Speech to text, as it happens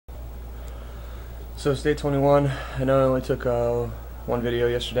So it's day 21. I know I only took one video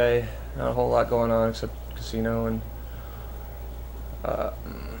yesterday. Not a whole lot going on except casino and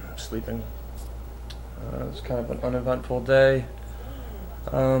sleeping. It's kind of an uneventful day.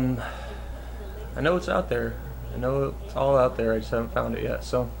 I know it's out there. I know it's all out there. I just haven't found it yet.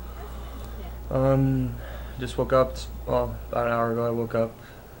 So, just woke up. Well, about an hour ago I woke up.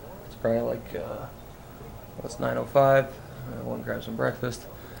 It's probably like it's 9:05. I want to grab some breakfast.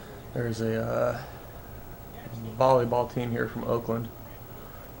 There's a volleyball team here from Oakland.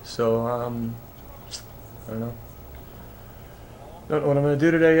 So, I don't know. Don't know what I'm going to do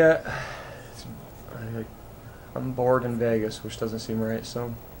today yet. I'm bored in Vegas, which doesn't seem right,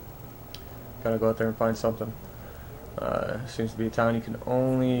 so gotta go out there and find something. Seems to be a town you can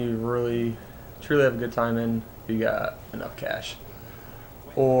only really, truly have a good time in if you got enough cash.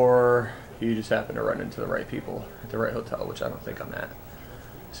 Or you just happen to run into the right people at the right hotel, which I don't think I'm at.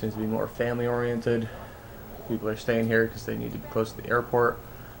 Seems to be more family oriented. People are staying here because they need to be close to the airport.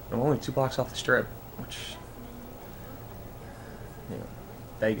 I'm only 2 blocks off the strip, which, you know,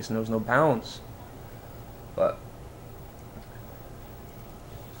 Vegas knows no bounds. But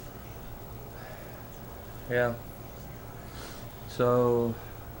yeah. So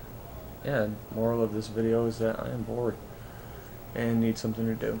yeah, moral of this video is that I am bored and need something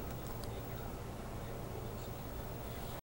to do.